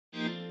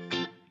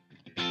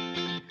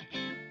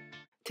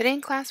Today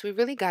in class, we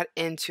really got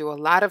into a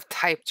lot of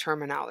type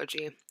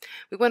terminology.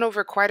 We went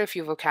over quite a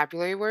few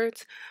vocabulary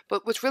words,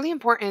 but what's really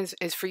important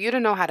is for you to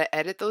know how to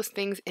edit those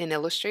things in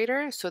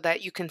Illustrator so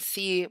that you can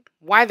see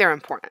why they're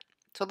important.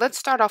 So let's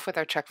start off with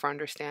our check for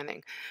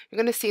understanding. You're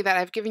going to see that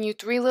I've given you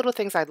three little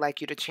things I'd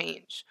like you to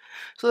change.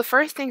 So the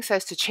first thing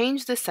says to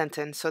change this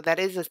sentence so that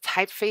is a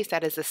typeface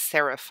that is a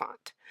serif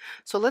font.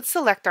 So let's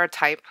select our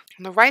type.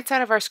 On the right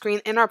side of our screen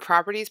in our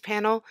properties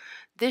panel,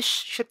 this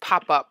should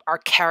pop up, our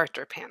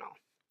character panel.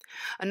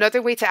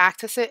 Another way to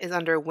access it is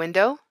under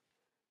Window,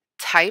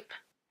 Type,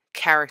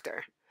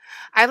 Character.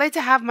 I like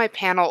to have my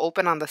panel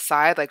open on the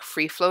side like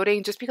free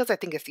floating just because I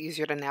think it's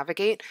easier to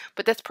navigate,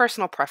 but that's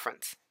personal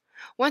preference.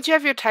 Once you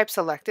have your type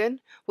selected,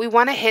 we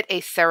want to hit a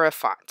serif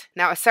font.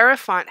 Now a serif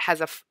font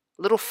has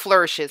little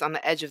flourishes on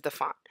the edge of the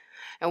font.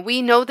 And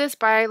we know this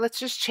by, let's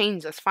just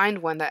change this, find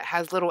one that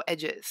has little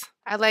edges.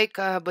 I like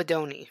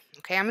Bodoni.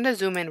 Okay, I'm going to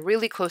zoom in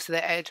really close to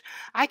the edge.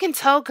 I can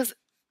tell because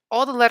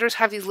all the letters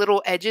have these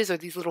little edges or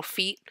these little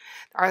feet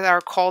that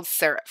are called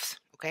serifs.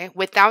 Okay,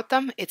 without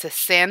them, it's a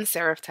sans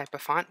serif type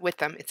of font. With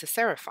them, it's a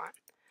serif font.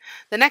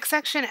 The next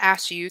section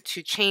asks you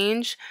to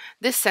change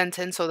this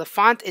sentence so the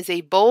font is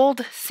a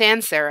bold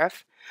sans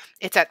serif.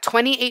 It's at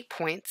 28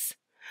 points.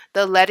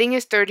 The leading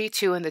is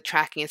 32 and the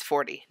tracking is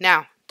 40.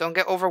 Now, don't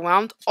get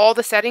overwhelmed. All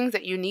the settings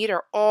that you need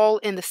are all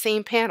in the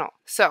same panel.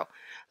 So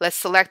let's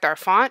select our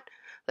font.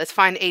 Let's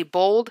find a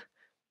bold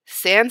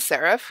sans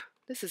serif.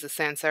 This is a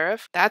sans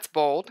serif. That's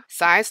bold.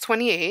 Size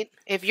 28.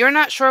 If you're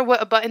not sure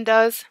what a button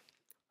does,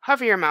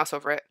 hover your mouse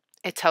over it.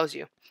 It tells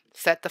you.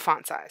 Set the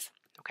font size.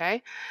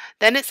 Okay?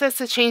 Then it says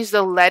to change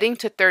the leading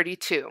to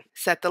 32.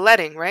 Set the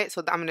leading, right?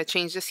 So I'm going to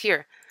change this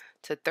here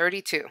to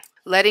 32.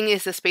 Leading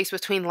is the space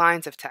between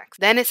lines of text.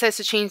 Then it says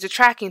to change the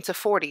tracking to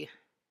 40.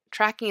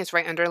 Tracking is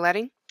right under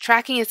leading.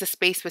 Tracking is the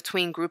space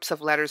between groups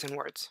of letters and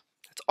words.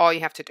 That's all you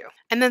have to do.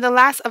 And then the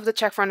last of the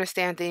check for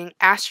understanding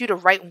asks you to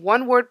write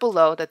one word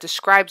below that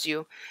describes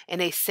you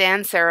in a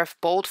sans serif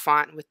bold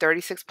font with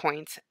 36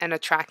 points and a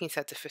tracking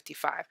set to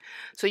 55.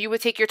 So you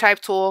would take your type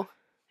tool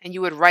and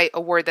you would write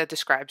a word that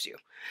describes you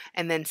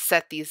and then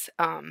set these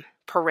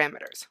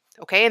parameters.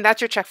 Okay, and that's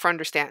your check for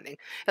understanding.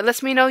 It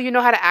lets me know you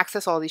know how to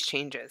access all these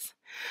changes.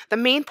 The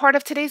main part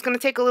of today is going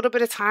to take a little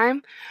bit of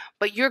time,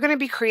 but you're going to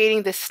be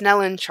creating this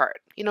Snellen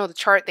chart. You know, the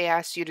chart they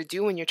asked you to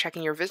do when you're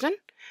checking your vision.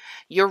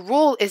 Your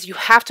rule is you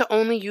have to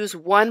only use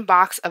one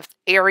box of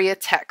area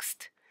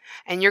text.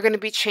 And you're going to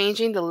be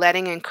changing the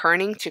leading and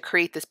kerning to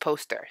create this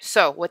poster.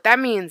 So what that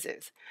means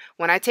is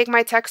when I take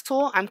my text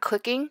tool, I'm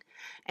clicking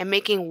and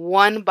making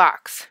one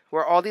box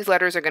where all these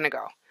letters are going to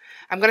go.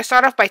 I'm going to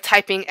start off by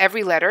typing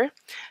every letter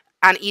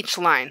on each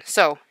line.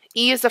 So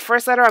E is the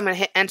first letter. I'm going to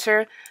hit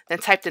enter, then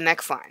type the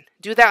next line.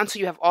 Do that until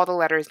you have all the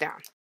letters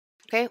down.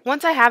 Okay,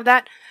 once I have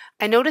that,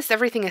 I notice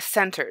everything is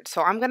centered.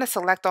 So I'm going to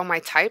select all my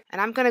type and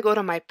I'm going to go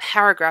to my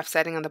paragraph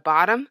setting on the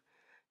bottom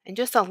and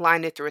just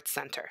align it through its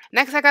center.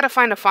 Next, I got to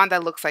find a font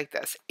that looks like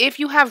this. If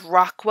you have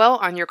Rockwell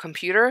on your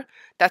computer,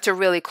 that's a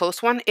really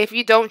close one. If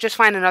you don't, just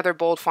find another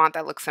bold font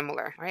that looks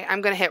similar. All right,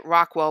 I'm going to hit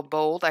Rockwell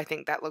Bold. I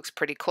think that looks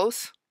pretty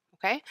close.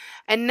 Okay,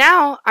 and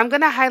now I'm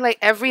going to highlight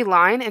every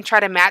line and try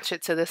to match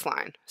it to this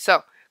line. So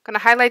I'm going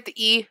to highlight the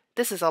E.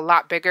 This is a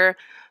lot bigger.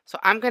 So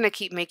I'm going to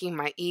keep making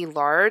my E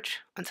large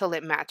until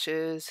it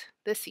matches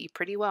this E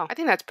pretty well. I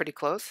think that's pretty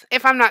close.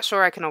 If I'm not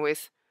sure, I can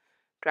always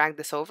drag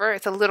this over.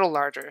 It's a little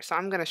larger, so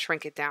I'm going to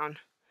shrink it down.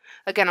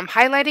 Again, I'm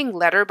highlighting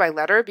letter by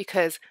letter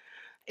because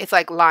it's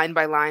like line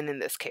by line in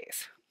this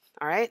case.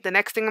 All right, the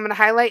next thing I'm going to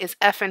highlight is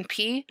F and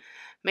P.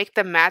 Make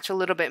them match a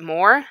little bit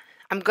more.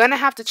 I'm going to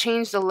have to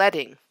change the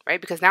leading,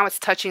 right? Because now it's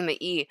touching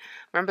the E.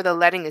 Remember the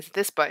leading is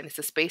this button. It's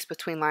the space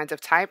between lines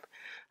of type.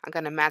 I'm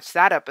going to match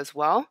that up as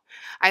well.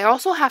 I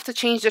also have to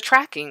change the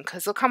tracking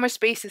because look how much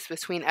space is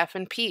between F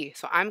and P.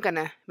 So I'm going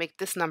to make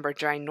this number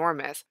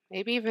ginormous,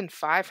 maybe even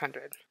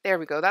 500. There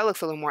we go. That looks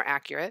a little more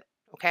accurate.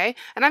 Okay.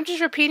 And I'm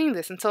just repeating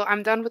this until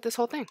I'm done with this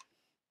whole thing.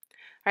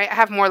 All right. I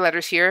have more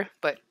letters here,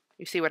 but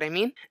you see what I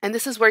mean? And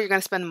this is where you're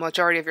going to spend the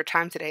majority of your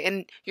time today.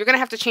 And you're going to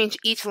have to change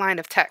each line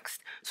of text.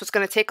 So it's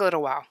going to take a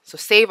little while. So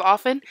save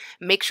often.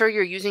 Make sure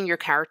you're using your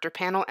character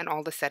panel and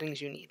all the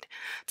settings you need.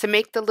 To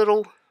make the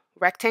little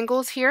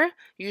rectangles here,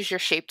 use your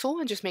shape tool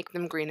and just make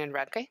them green and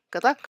red. Okay? Good luck.